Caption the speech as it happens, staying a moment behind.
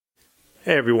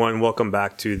Hey everyone, welcome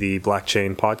back to the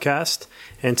Blockchain Podcast.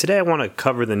 And today I want to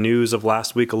cover the news of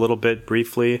last week a little bit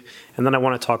briefly, and then I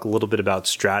want to talk a little bit about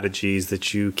strategies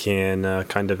that you can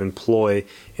kind of employ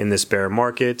in this bear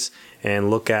market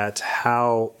and look at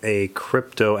how a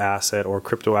crypto asset or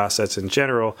crypto assets in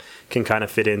general can kind of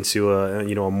fit into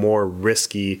a more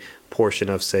risky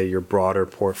portion of, say, your broader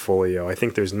portfolio. I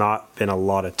think there's not been a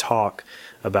lot of talk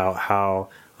about how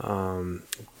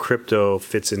crypto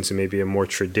fits into maybe a more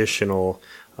traditional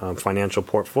financial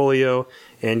portfolio.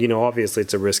 And, obviously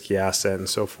it's a risky asset and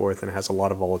so forth, and it has a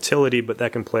lot of volatility, but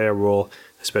that can play a role,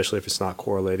 especially if it's not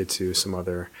correlated to some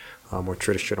other more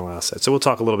traditional assets. So we'll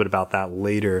talk a little bit about that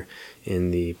later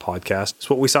in the podcast.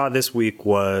 So what we saw this week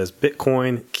was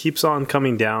Bitcoin keeps on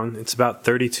coming down. It's about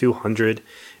 3,200.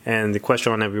 And the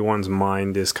question on everyone's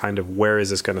mind is kind of, where is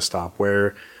this going to stop?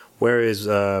 Where is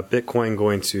Bitcoin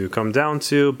going to come down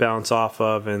to, bounce off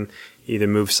of, and either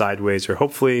move sideways or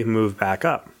hopefully move back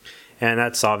up? And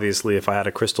that's obviously, if I had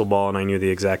a crystal ball and I knew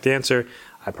the exact answer,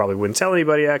 I probably wouldn't tell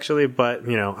anybody actually, but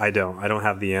I don't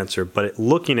have the answer. But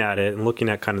looking at it and looking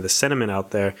at kind of the sentiment out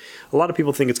there, a lot of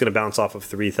people think it's going to bounce off of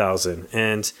 3,000.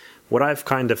 And what I've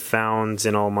kind of found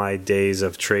in all my days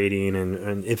of trading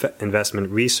and investment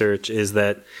research is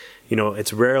that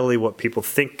it's rarely what people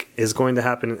think is going to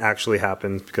happen actually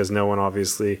happens, because no one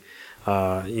obviously,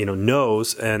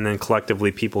 knows. And then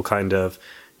collectively people kind of,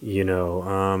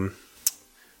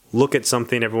 look at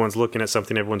something, everyone's looking at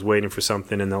something, everyone's waiting for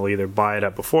something, and they'll either buy it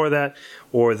up before that,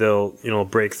 or they'll,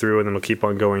 break through and then it'll keep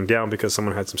on going down because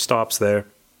someone had some stops there.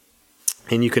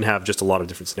 And you can have just a lot of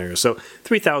different scenarios. So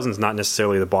 3,000 is not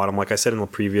necessarily the bottom. Like I said in the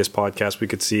previous podcast, we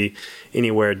could see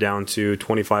anywhere down to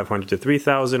 2,500 to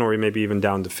 3,000, or maybe even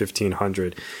down to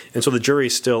 1,500. And so the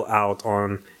jury's still out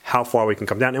on how far we can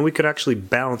come down. And we could actually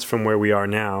bounce from where we are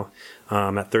now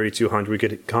at 3,200. We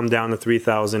could come down to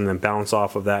 3,000 and then bounce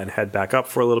off of that and head back up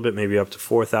for a little bit, maybe up to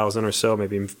 4,000 or so,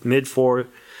 maybe mid-4.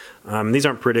 These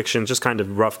aren't predictions, just kind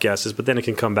of rough guesses, but then it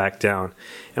can come back down.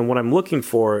 And what I'm looking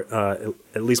for,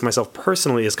 at least myself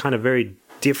personally, is kind of very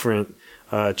different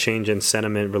change in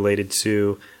sentiment related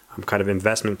to kind of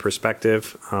investment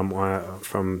perspective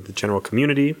from the general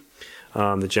community,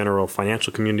 the general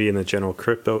financial community, and the general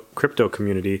crypto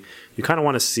community. You kind of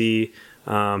want to see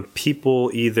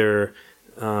people either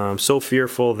so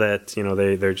fearful that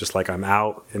they're just like, I'm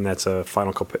out, and that's a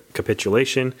final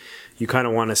capitulation. You kind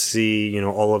of want to see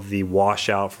all of the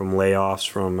washout from layoffs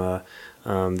from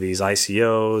these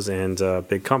ICOs and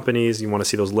big companies. You want to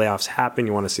see those layoffs happen.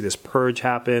 You want to see this purge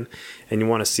happen, and you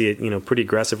want to see it pretty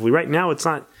aggressively. Right now, it's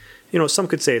not. Some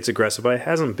could say it's aggressive, but it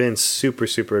hasn't been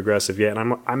super aggressive yet.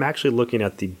 And I'm actually looking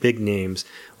at the big names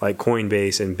like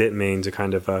Coinbase and Bitmain to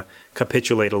kind of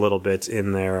capitulate a little bit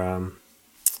in their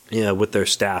with their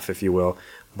staff, if you will,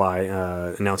 by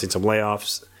announcing some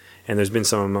layoffs. And there's been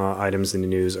some items in the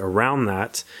news around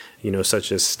that,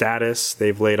 such as Status.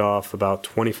 They've laid off about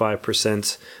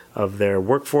 25% of their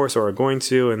workforce, or are going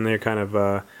to, and they're kind of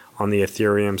on the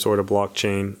Ethereum sort of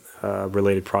blockchain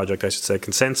related project, I should say.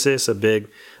 Consensus, a big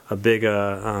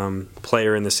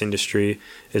player in this industry,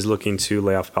 is looking to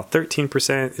lay off about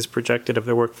 13% is projected of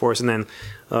their workforce. And then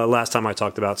last time I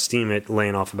talked about Steemit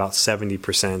laying off about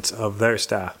 70% of their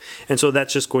staff. And so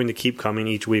that's just going to keep coming.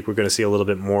 Each week we're going to see a little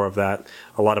bit more of that.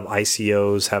 A lot of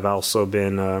ICOs have also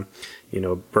been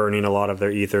burning a lot of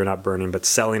their ether, not burning, but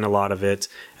selling a lot of it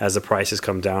as the prices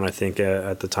come down. I think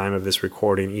at the time of this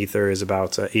recording, ether is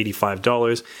about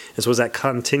 $85. And so as that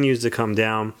continues to come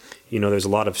down, there's a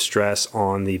lot of stress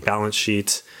on the balance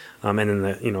sheet, and then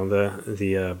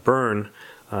the burn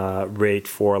rate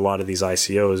for a lot of these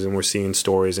ICOs. And we're seeing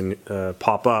stories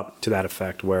pop up to that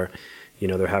effect where,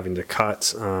 they're having to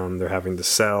cut, they're having to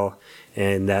sell.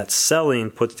 And that selling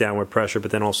puts downward pressure,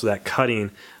 but then also that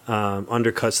cutting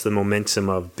undercuts the momentum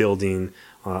of building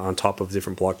on top of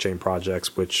different blockchain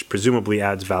projects, which presumably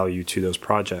adds value to those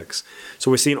projects. So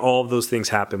we're seeing all of those things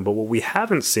happen. But what we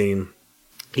haven't seen,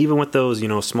 even with those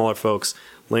smaller folks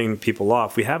laying people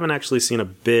off, we haven't actually seen a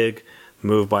big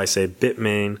move by, say,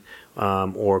 Bitmain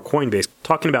or Coinbase.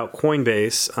 Talking about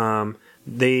Coinbase,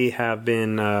 they have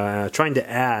been trying to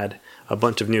add a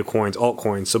bunch of new coins,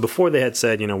 altcoins. So before they had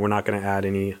said, we're not going to add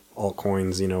any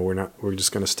altcoins, we're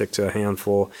just going to stick to a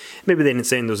handful. Maybe they didn't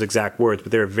say in those exact words,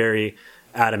 but they're very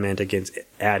adamant against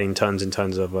adding tons and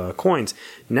tons of coins.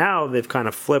 Now they've kind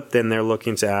of flipped and they're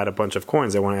looking to add a bunch of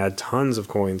coins. They want to add tons of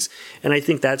coins. And I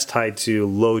think that's tied to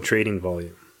low trading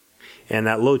volume. And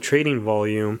that low trading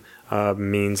volume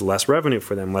means less revenue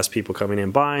for them, less people coming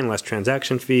in buying, less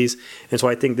transaction fees. And so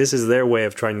I think this is their way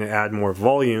of trying to add more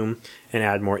volume and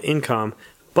add more income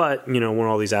But, when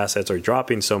all these assets are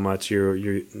dropping so much,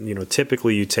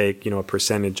 typically you take, a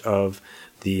percentage of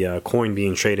the coin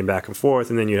being traded back and forth,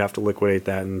 and then you'd have to liquidate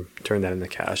that and turn that into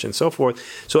cash and so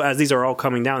forth. So as these are all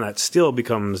coming down, that still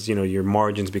becomes, your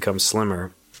margins become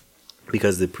slimmer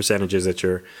because the percentages that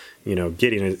you're,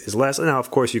 getting is less. And now,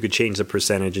 of course, you could change the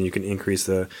percentage and you can increase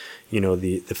the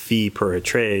fee per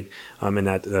trade in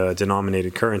that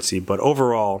denominated currency. But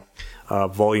overall,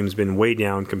 volume's been way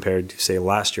down compared to, say,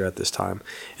 last year at this time.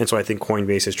 And so I think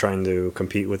Coinbase is trying to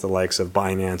compete with the likes of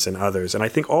Binance and others. And I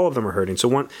think all of them are hurting.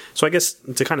 So I guess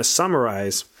to kind of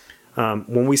summarize,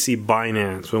 when we see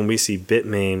Binance, when we see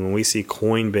Bitmain, when we see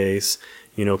Coinbase,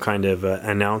 kind of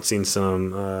announcing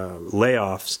some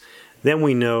layoffs, then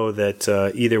we know that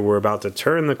either we're about to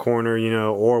turn the corner,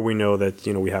 or we know that,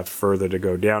 we have further to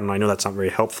go down. And I know that's not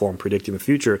very helpful in predicting the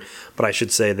future, but I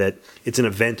should say that it's an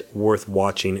event worth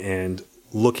watching and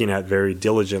looking at very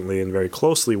diligently and very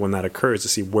closely when that occurs to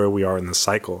see where we are in the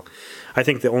cycle. I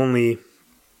think the only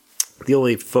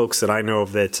folks that I know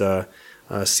of that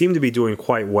seem to be doing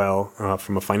quite well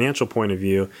from a financial point of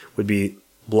view would be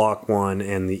Block One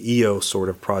and the EOS sort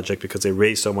of project, because they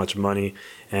raised so much money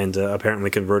and apparently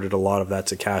converted a lot of that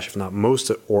to cash, if not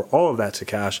most or all of that to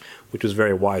cash, which was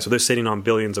very wise. So they're sitting on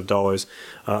billions of dollars.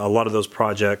 A lot of those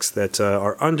projects that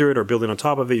are under it or building on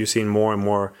top of it, you're seeing more and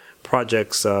more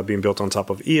projects being built on top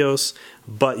of EOS,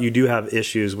 but you do have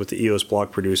issues with the EOS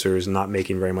block producers not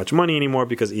making very much money anymore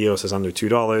because EOS is under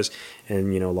 $2,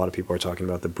 and a lot of people are talking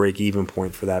about the break-even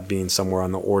point for that being somewhere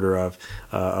on the order of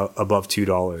above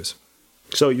 $2.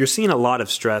 So you're seeing a lot of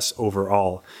stress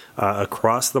overall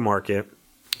across the market,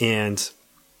 and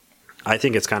I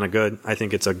think it's kind of good. I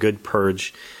think it's a good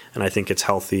purge, and I think it's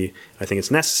healthy. I think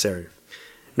it's necessary.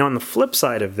 Now, on the flip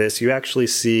side of this, you actually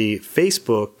see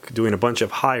Facebook doing a bunch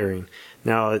of hiring.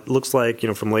 Now, it looks like,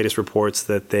 from latest reports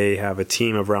that they have a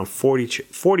team of around 40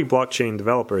 blockchain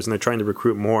developers, and they're trying to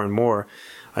recruit more and more.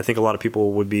 I think a lot of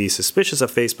people would be suspicious of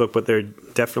Facebook, but they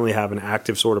definitely have an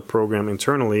active sort of program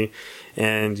internally.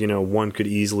 And, one could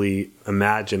easily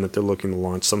imagine that they're looking to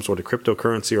launch some sort of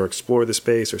cryptocurrency or explore the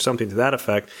space or something to that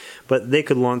effect. But they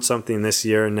could launch something this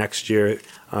year, next year,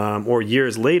 or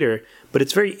years later. But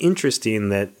it's very interesting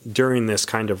that during this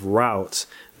kind of route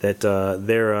that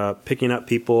they're picking up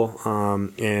people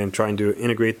and trying to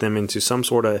integrate them into some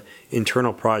sort of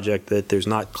internal project that there's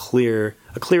not a clear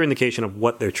indication of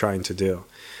what they're trying to do.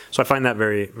 So I find that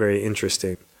very, very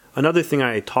interesting. Another thing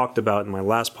I talked about in my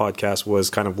last podcast was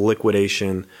kind of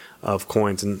liquidation of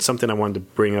coins, and something I wanted to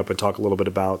bring up and talk a little bit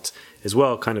about as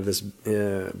well, kind of this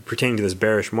pertaining to this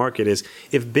bearish market, is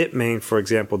if Bitmain, for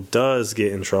example, does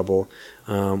get in trouble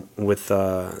with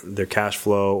their cash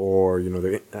flow or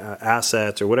their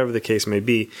assets or whatever the case may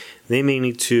be, they may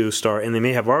need to start, and they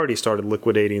may have already started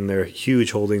liquidating their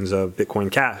huge holdings of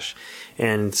Bitcoin Cash.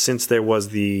 And since there was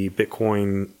the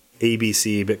Bitcoin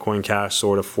ABC, Bitcoin Cash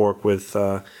sort of fork with,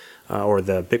 or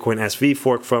the Bitcoin SV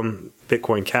fork from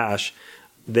Bitcoin Cash,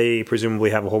 they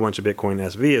presumably have a whole bunch of Bitcoin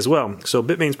SV as well. So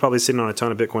Bitmain's probably sitting on a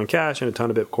ton of Bitcoin Cash and a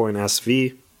ton of Bitcoin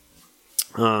SV.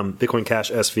 Bitcoin Cash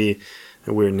SV,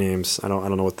 weird names. I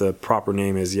don't know what the proper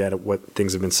name is yet, what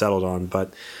things have been settled on,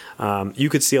 but you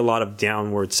could see a lot of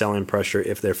downward selling pressure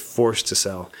if they're forced to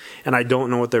sell. And I don't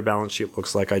know what their balance sheet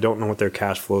looks like. I don't know what their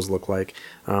cash flows look like.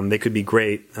 They could be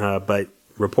great, but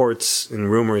reports and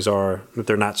rumors are that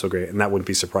they're not so great, and that wouldn't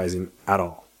be surprising at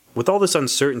all. With all this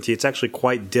uncertainty, it's actually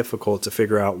quite difficult to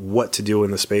figure out what to do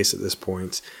in the space at this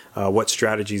point. What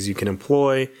strategies you can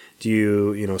employ. Do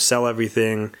you sell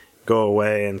everything, go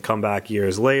away, and come back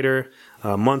years later,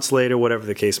 months later, whatever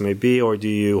the case may be, or do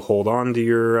you hold on to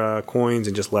your coins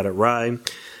and just let it ride?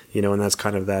 And that's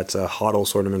kind of that hodl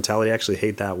sort of mentality. I actually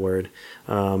hate that word,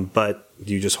 but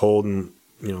do you just hold and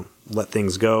let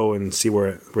things go and see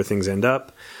where things end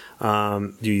up?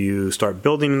 Do you start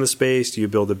building in the space? Do you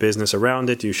build a business around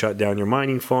it? Do you shut down your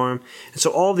mining farm? And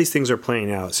so all of these things are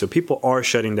playing out. So people are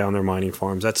shutting down their mining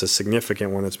farms. That's a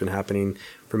significant one that's been happening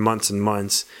for months and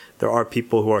months. There are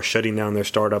people who are shutting down their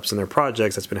startups and their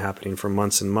projects. That's been happening for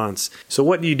months and months. So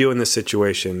what do you do in this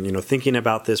situation? Thinking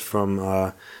about this from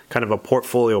kind of a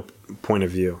portfolio point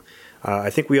of view. I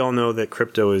think we all know that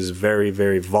crypto is very,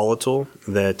 very volatile,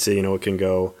 that, it can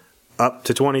go up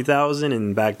to 20,000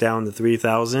 and back down to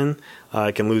 3,000.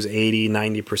 It can lose 80,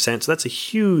 90%. So that's a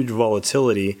huge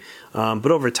volatility.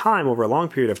 But over time, over a long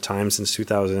period of time, since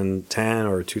 2010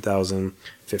 or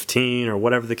 2015 or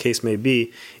whatever the case may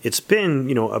be, it's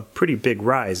been, a pretty big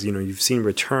rise. You've seen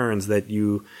returns that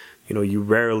you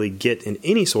rarely get in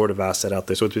any sort of asset out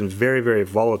there. So it's been very, very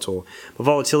volatile. But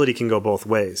volatility can go both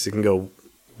ways. It can go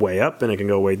way up and it can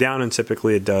go way down, and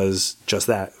typically it does just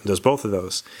that. It does both of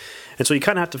those. And so you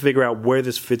kind of have to figure out where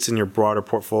this fits in your broader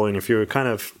portfolio. And if you're kind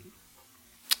of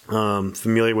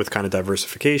familiar with kind of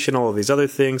diversification, all of these other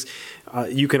things,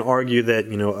 you can argue that,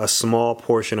 a small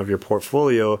portion of your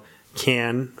portfolio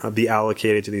can be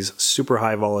allocated to these super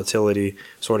high volatility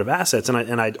sort of assets.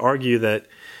 And I'd argue that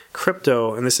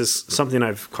crypto, and this is something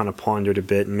I've kind of pondered a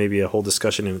bit and maybe a whole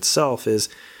discussion in itself, is,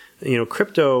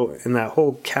 crypto in that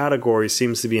whole category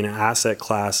seems to be an asset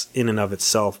class in and of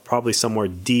itself, probably somewhere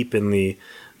deep in the,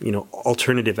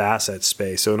 alternative asset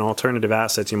space. So in alternative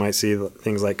assets, you might see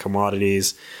things like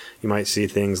commodities, you might see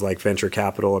things like venture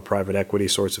capital or private equity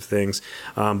sorts of things.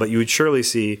 But you would surely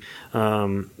see,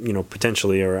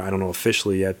 potentially, or I don't know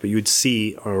officially yet, but you would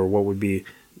see, or what would be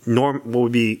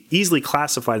easily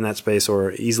classified in that space,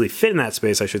 or easily fit in that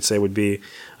space, I should say, would be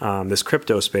this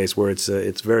crypto space, where it's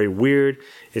very weird.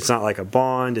 It's not like a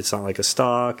bond. It's not like a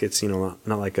stock. It's not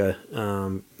like a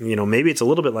maybe it's a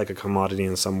little bit like a commodity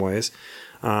in some ways.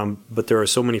 But there are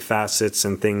so many facets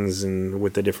and things, and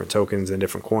with the different tokens and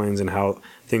different coins and how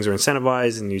things are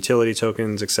incentivized and utility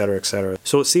tokens, et cetera, et cetera.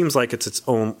 So it seems like it's its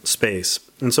own space.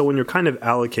 And so when you're kind of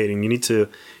allocating, you need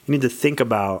to think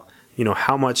about,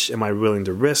 how much am I willing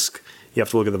to risk? You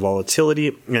have to look at the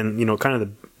volatility, and, kind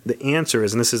of the answer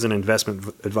is, and this isn't investment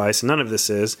advice, none of this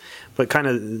is, but kind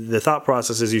of the thought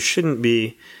process is you shouldn't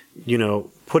be,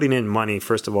 putting in money,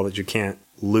 first of all, that you can't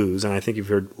lose. And I think you've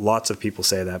heard lots of people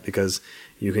say that, because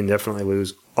you can definitely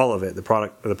lose all of it. The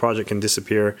project can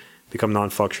disappear, become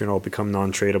non-functional, become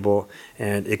non-tradable,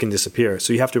 and it can disappear.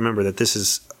 So you have to remember that this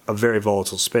is a very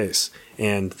volatile space,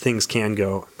 and things can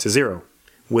go to zero.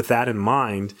 With that in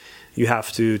mind, you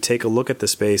have to take a look at the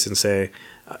space and say,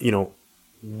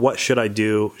 what should I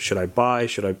do? Should I buy?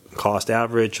 Should I cost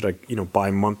average? Should I, buy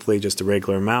monthly, just the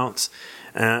regular amounts?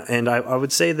 And I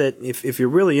would say that if you're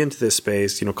really into this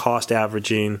space, cost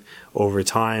averaging over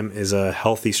time is a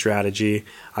healthy strategy.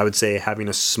 I would say having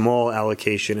a small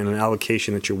allocation, and an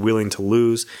allocation that you're willing to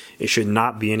lose. It should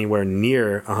not be anywhere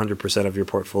near 100% of your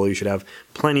portfolio. You should have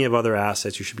plenty of other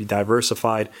assets. You should be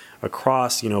diversified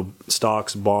across,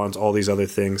 stocks, bonds, all these other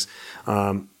things.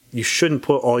 You shouldn't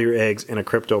put all your eggs in a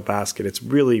crypto basket. It's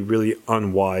really, really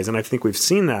unwise. And I think we've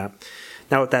seen that.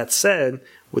 Now, with that said,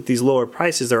 with these lower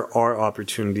prices, there are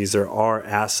opportunities, there are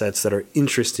assets that are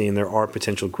interesting, there are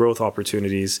potential growth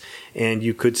opportunities, and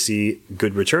you could see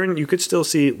good return. You could still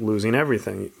see losing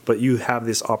everything, but you have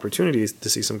this opportunity to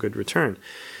see some good return.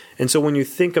 And so when you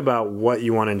think about what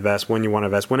you want to invest, when you want to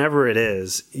invest, whenever it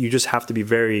is, you just have to be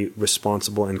very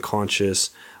responsible and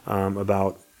conscious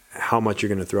about how much you're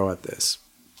going to throw at this.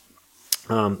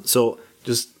 So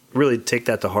just really take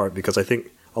that to heart, because I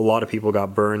think a lot of people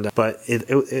got burned, but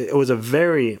it was a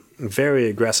very, very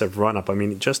aggressive run up. I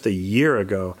mean, just a year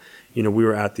ago, we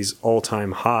were at these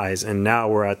all-time highs, and now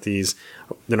we're at these,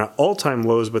 they're not all-time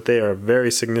lows, but they are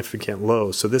very significant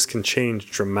lows. So this can change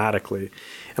dramatically.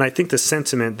 And I think the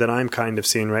sentiment that I'm kind of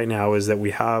seeing right now is that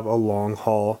we have a long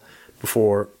haul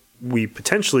before we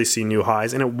potentially see new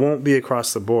highs, and it won't be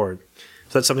across the board.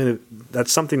 So that's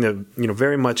something that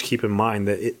very much keep in mind,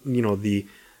 that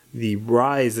the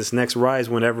rise, this next rise,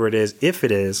 whenever it is, if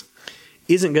it is,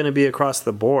 isn't going to be across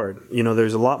the board.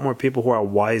 There's a lot more people who are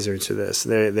wiser to this.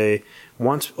 They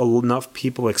once enough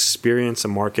people experience a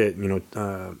market,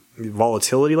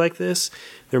 volatility like this,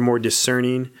 they're more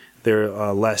discerning. They're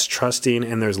less trusting,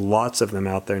 and there's lots of them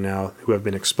out there now who have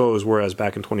been exposed, whereas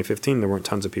back in 2015, there weren't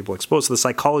tons of people exposed. So the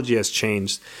psychology has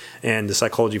changed, and the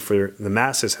psychology for the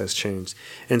masses has changed.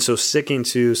 And so sticking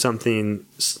to something,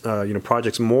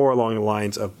 projects more along the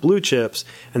lines of blue chips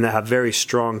and that have very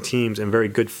strong teams and very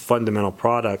good fundamental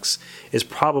products is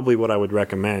probably what I would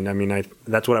recommend. I mean,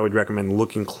 that's what I would recommend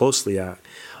looking closely at.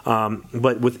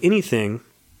 But with anything,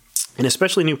 and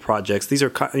especially new projects, these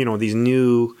are, these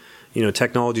new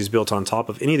technologies built on top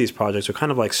of any of these projects are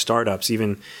kind of like startups,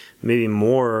 even maybe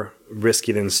more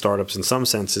risky than startups in some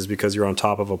senses, because you're on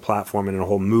top of a platform and a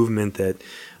whole movement that,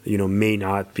 may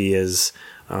not be as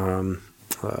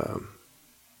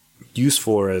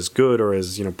useful or as good or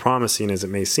as, promising as it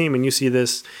may seem. And you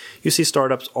see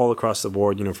startups all across the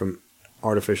board, from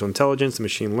artificial intelligence to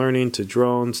machine learning to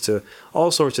drones to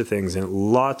all sorts of things, and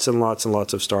lots and lots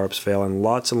of startups fail, and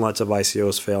lots of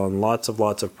ICOs fail, and lots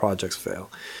of projects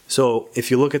fail. So if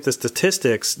you look at the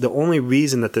statistics, the only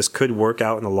reason that this could work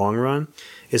out in the long run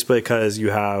is because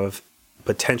you have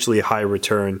potentially high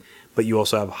return, but you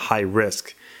also have high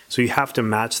risk. So you have to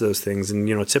match those things,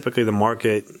 and typically the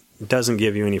market doesn't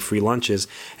give you any free lunches.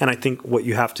 And I think what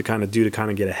you have to kind of do to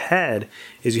kind of get ahead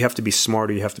is you have to be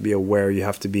smarter, you have to be aware, you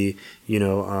have to be, you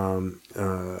have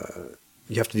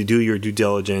to do your due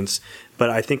diligence.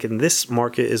 But I think in this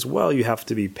market as well, you have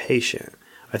to be patient.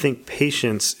 I think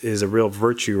patience is a real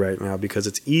virtue right now, because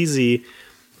it's easy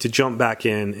to jump back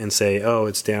in and say, oh,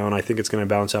 it's down, I think it's going to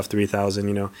bounce off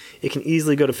 3,000. It can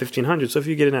easily go to 1,500. So if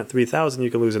you get in at 3,000,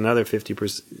 you can lose another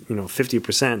 50%,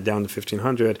 50% down to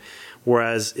 1,500.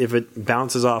 Whereas if it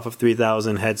bounces off of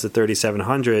 3,000, heads to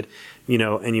 3,700,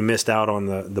 and you missed out on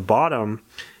the bottom,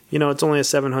 it's only a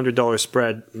 $700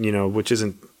 spread, which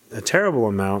isn't a terrible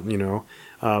amount,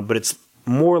 but it's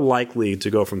more likely to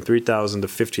go from 3,000 to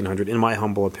 1,500, in my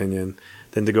humble opinion,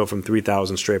 than to go from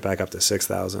 3,000 straight back up to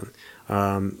 6,000.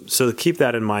 So keep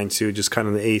that in mind too, just kind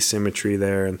of the asymmetry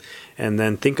there. And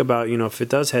then think about, if it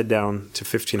does head down to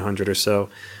 1,500 or so,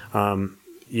 and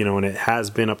it has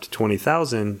been up to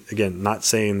 20,000, again, not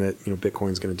saying that,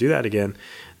 Bitcoin's going to do that again.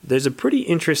 There's a pretty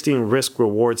interesting risk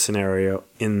reward scenario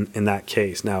in that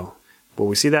case. Now, will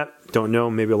we see that? Don't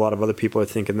know. Maybe a lot of other people are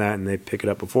thinking that and they pick it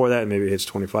up before that, and maybe it hits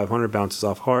 2,500, bounces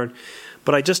off hard.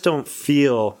 But I just don't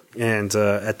feel, and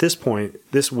at this point,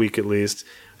 this week at least,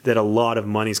 that a lot of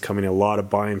money's coming in, a lot of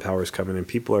buying power is coming in.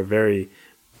 People are very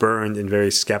burned and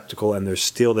very skeptical, and there's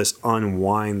still this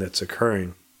unwind that's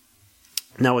occurring.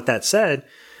 Now, with that said,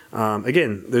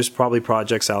 again, there's probably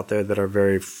projects out there that are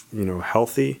very,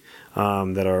 healthy,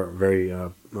 that are very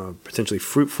potentially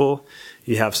fruitful.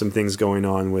 You have some things going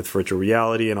on with virtual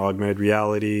reality and augmented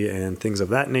reality and things of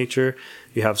that nature.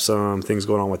 You have some things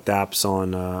going on with dApps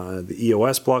on the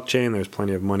EOS blockchain. There's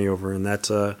plenty of money over in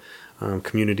that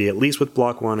community, at least with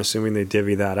Block One, assuming they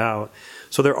divvy that out.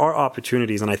 So there are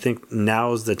opportunities, and I think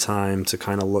now's the time to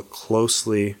kind of look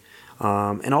closely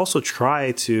and also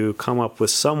try to come up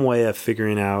with some way of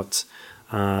figuring out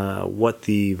what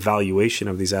the valuation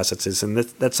of these assets is. And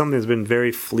that's something that's been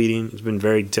very fleeting. It's been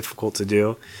very difficult to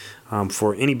do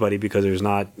for anybody, because there's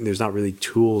not really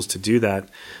tools to do that.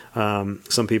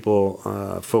 Some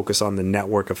people focus on the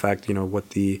network effect,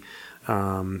 what the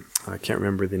I can't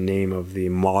remember the name of the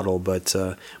model, but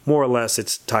more or less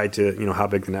it's tied to, how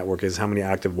big the network is, how many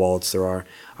active wallets there are.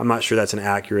 I'm not sure that's an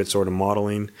accurate sort of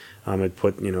modeling. I'd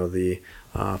put, the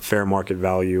fair market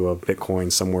value of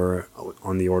Bitcoin somewhere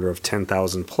on the order of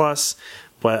 10,000 plus,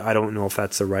 but I don't know if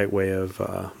that's the right way of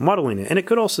modeling it. And it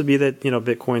could also be that,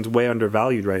 Bitcoin's way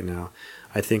undervalued right now.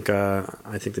 I think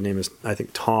the name is,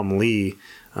 Tom Lee.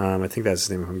 I think that's his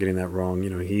name if I'm getting that wrong.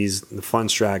 He's the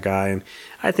Fundstrat guy, and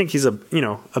I think he's a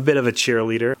bit of a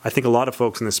cheerleader. I think a lot of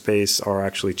folks in this space are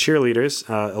actually cheerleaders,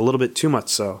 a little bit too much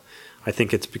so. I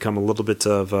think it's become a little bit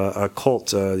of a cult,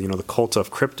 the cult of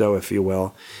crypto, if you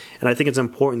will. And I think it's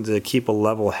important to keep a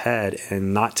level head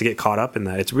and not to get caught up in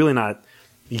that. It's really not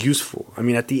useful. I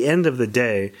mean, at the end of the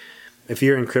day, if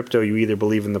you're in crypto, you either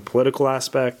believe in the political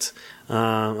aspect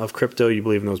of crypto, you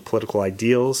believe in those political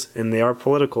ideals, and they are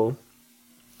political,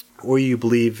 or you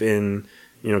believe in,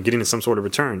 getting some sort of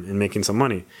return and making some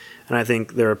money. And I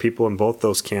think there are people in both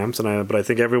those camps, but I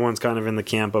think everyone's kind of in the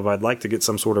camp of, I'd like to get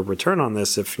some sort of return on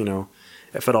this if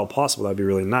at all possible. That'd be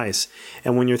really nice.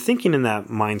 And when you're thinking in that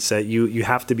mindset, you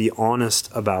have to be honest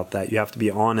about that. You have to be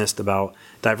honest about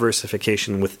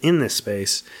diversification within this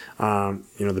space. The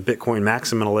Bitcoin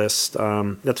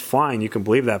maximalist, that's fine. You can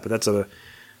believe that, but that's a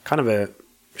kind of a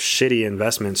shitty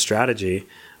investment strategy.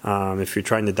 If you're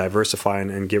trying to diversify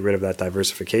and get rid of that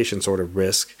diversification sort of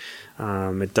risk,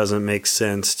 it doesn't make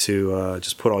sense to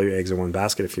just put all your eggs in one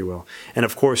basket, if you will. And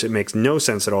of course, it makes no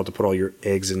sense at all to put all your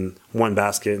eggs in one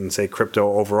basket and say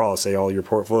crypto overall, say all your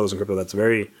portfolios in crypto. That's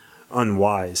very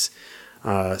unwise.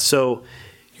 So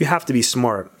you have to be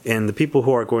smart. And the people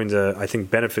who are going to, I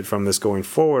think, benefit from this going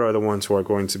forward are the ones who are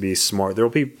going to be smart. There will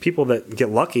be people that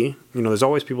get lucky. There's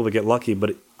always people that get lucky,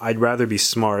 but I'd rather be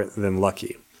smart than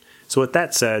lucky. So with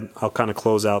that said, I'll kind of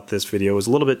close out this video. It was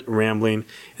a little bit rambling.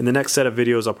 In the next set of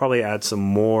videos, I'll probably add some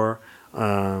more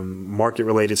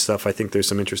market-related stuff. I think there's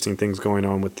some interesting things going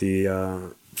on with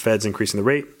the Feds increasing the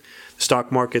rate. The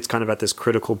stock market's kind of at this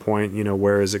critical point.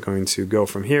 Where is it going to go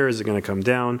from here? Is it going to come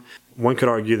down? One could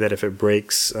argue that if it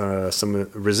breaks some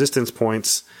resistance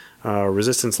points,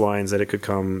 resistance lines, that it could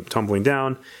come tumbling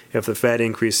down. If the Fed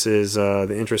increases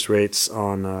the interest rates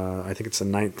on, I think it's the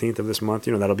 19th of this month,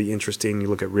 that'll be interesting. You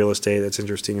look at real estate, that's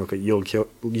interesting. You look at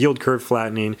yield curve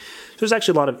flattening. So there's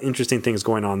actually a lot of interesting things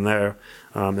going on there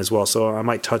as well. So I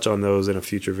might touch on those in a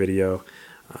future video.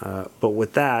 But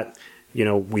with that,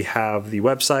 we have the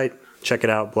website. Check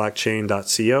it out,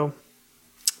 blockchain.co.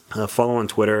 Follow on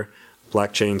Twitter,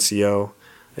 blockchain.co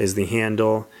is the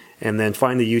handle. And then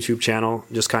find the YouTube channel,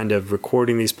 just kind of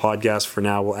recording these podcasts for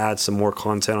now. We'll add some more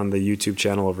content on the YouTube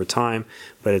channel over time,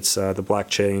 but it's the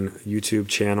Blockchain YouTube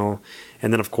channel.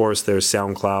 And then, of course, there's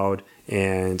SoundCloud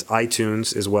and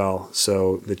iTunes as well,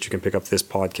 so that you can pick up this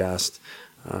podcast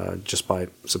just by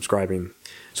subscribing.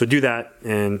 So do that,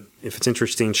 and if it's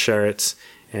interesting, share it.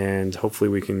 and hopefully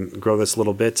we can grow this a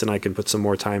little bit and I can put some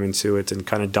more time into it and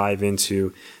kind of dive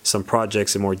into some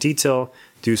projects in more detail,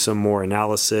 do some more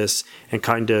analysis, and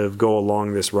kind of go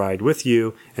along this ride with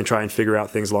you and try and figure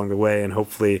out things along the way. And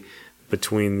hopefully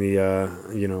between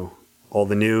the, all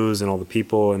the news and all the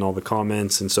people and all the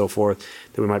comments and so forth,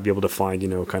 that we might be able to find,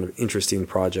 kind of interesting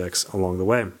projects along the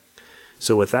way.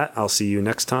 So with that, I'll see you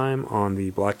next time on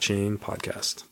the Blockchain Podcast.